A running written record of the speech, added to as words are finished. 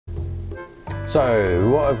So,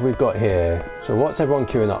 what have we got here? So what's everyone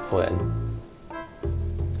queuing up for then?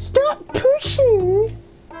 Stop pushing!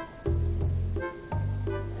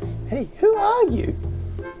 Hey, who are you?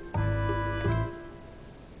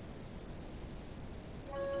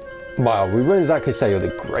 Well, we wouldn't exactly say you're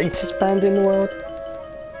the greatest band in the world.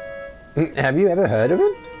 Have you ever heard of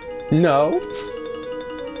him? No.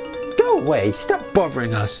 Go away, stop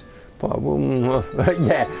bothering us.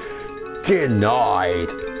 Yeah, denied.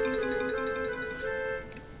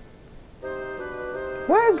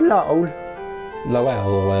 Where's Lowell?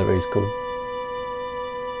 Lowell or whatever he's called.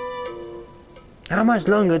 How much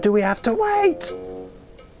longer do we have to wait?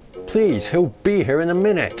 Please, he'll be here in a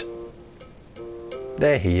minute.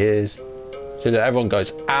 There he is. So that everyone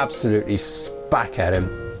goes absolutely spack at him.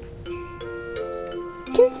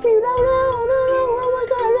 Kiss me, no, oh my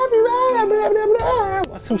god, I love you, blah, blah, blah.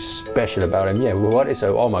 What's so special about him? Yeah, what is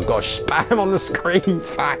so, oh my gosh, spam on the screen,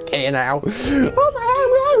 fucking hell. Oh my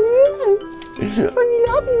god, I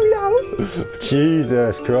love you, love.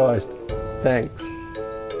 Jesus Christ, thanks.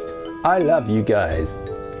 I love you guys.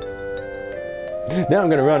 Now I'm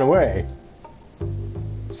gonna run away.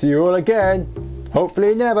 See you all again.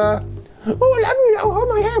 Hopefully never. Oh, I love you, oh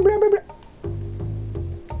my hand, blah, blah, blah.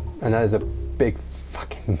 And that is a big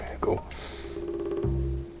fucking miracle.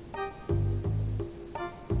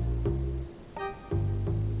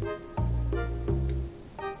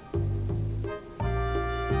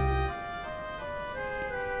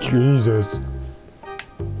 Jesus.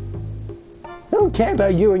 I don't care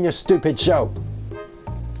about you and your stupid show.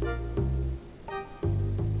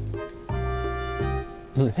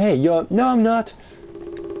 Hey, you're... No, I'm not.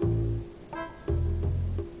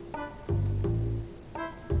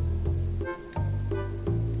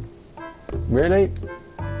 Really?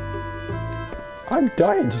 I'm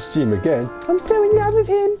dying to see him again. I'm so in love with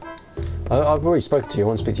him. I've already spoken to you. I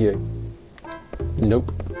want to speak to you.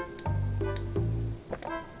 Nope.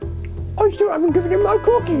 I still haven't given him my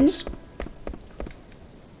cookies.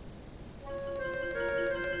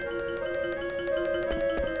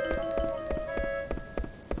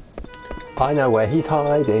 I know where he's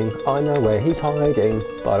hiding. I know where he's hiding,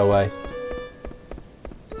 by the way.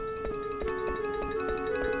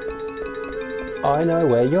 I know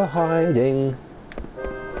where you're hiding.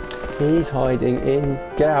 He's hiding in...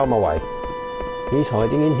 Get out of my way. He's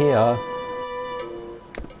hiding in here.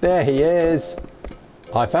 There he is.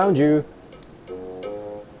 I found you.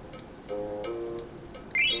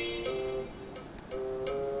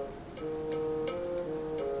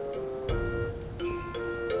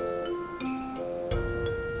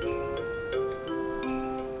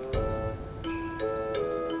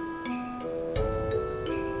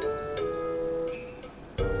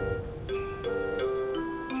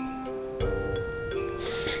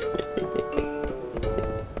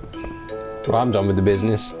 Well, I'm done with the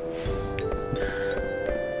business.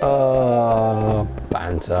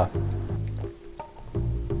 Banter.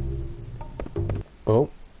 Oh.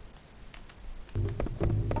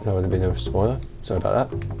 That would have been a spoiler. Sorry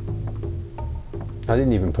about that. I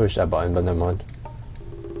didn't even push that button, but never mind.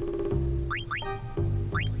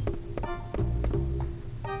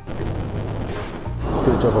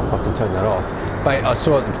 Good job of fucking turning that off. But I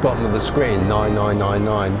saw at the bottom of the screen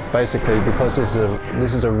 9999. Basically, because this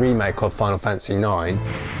is a remake of Final Fantasy 9,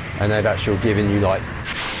 and they've actually given you like,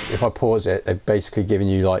 if I pause it, they've basically given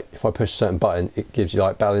you like, if I push a certain button, it gives you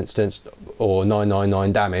like battle instance or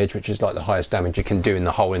 999 damage, which is like the highest damage you can do in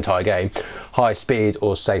the whole entire game, high speed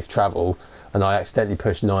or safe travel. And I accidentally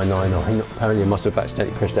pushed 999. Apparently I must have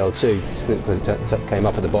accidentally pushed L2 because it came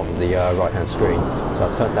up at the bottom of the right hand screen. So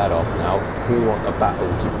I've turned that off now. We want the battle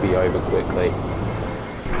to be over quickly.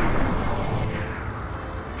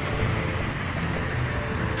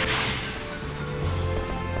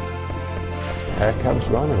 Here comes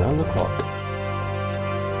Run around the clock.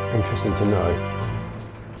 Interesting to know.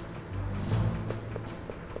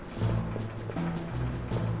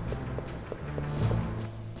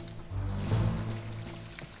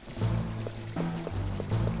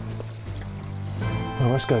 Well,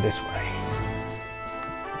 let's go this way.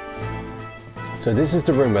 So this is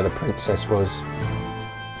the room where the princess was.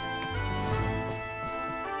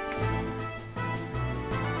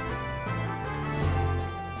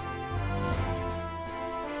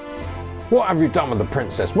 What have you done with the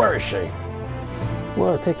princess? Where is she?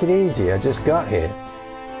 Well, take it easy. I just got here.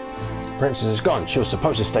 The princess is gone. She was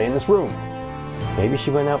supposed to stay in this room. Maybe she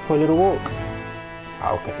went out for a little walk.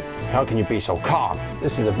 How can you be so calm?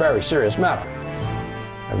 This is a very serious matter.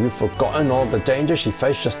 Have you forgotten all the danger she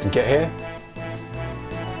faced just to get here?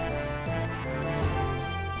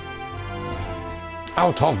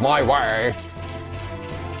 Out of my way!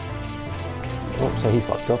 Oh, so he's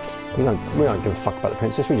fucked up. We don't give a fuck about the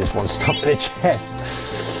princess, we just want stuff in the chest.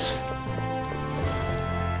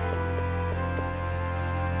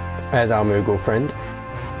 There's our Moogle friend.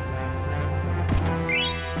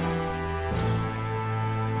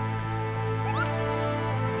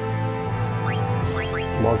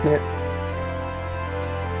 Magnet.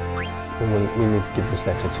 We need to give this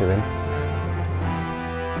letter to him.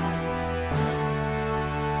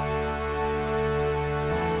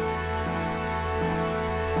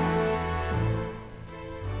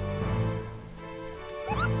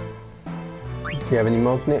 Do you have any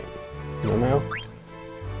magnet? No mail?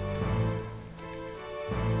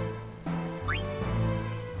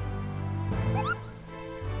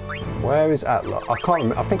 Where is Atla? I can't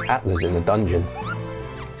remember. I think Atla's in the dungeon.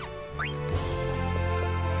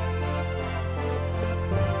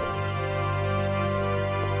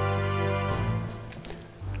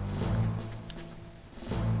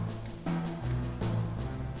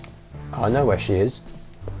 I know where she is.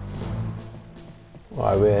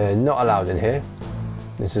 Right, we're not allowed in here.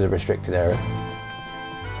 This is a restricted area.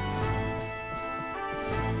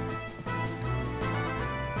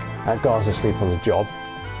 That guy's asleep on the job.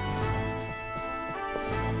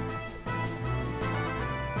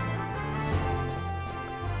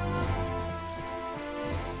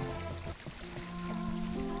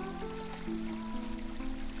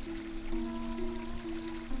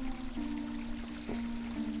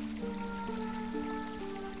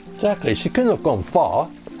 Exactly, she couldn't have gone far.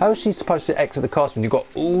 How is she supposed to exit the castle when you've got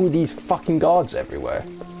all these fucking guards everywhere?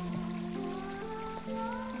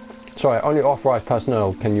 Sorry, only authorised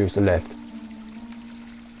personnel can use the lift.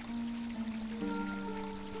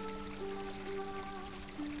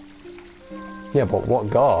 Yeah, but what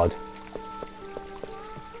guard?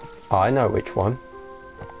 Oh, I know which one.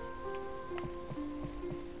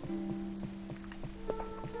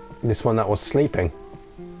 This one that was sleeping.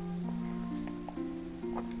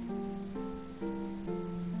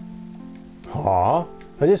 Ah,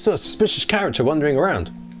 I just saw a suspicious character wandering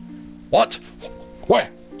around. What?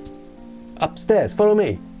 Where? Upstairs, follow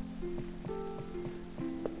me.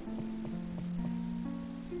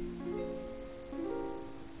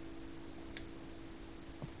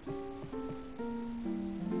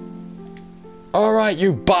 Alright,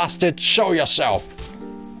 you bastard, show yourself!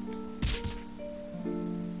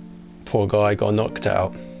 Poor guy got knocked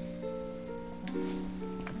out.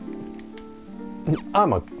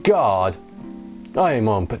 I'm a guard. I'm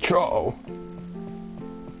on patrol.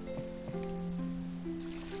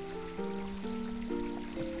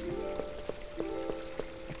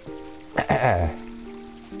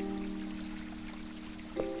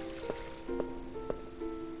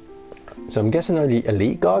 So I'm guessing only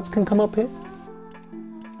elite guards can come up here?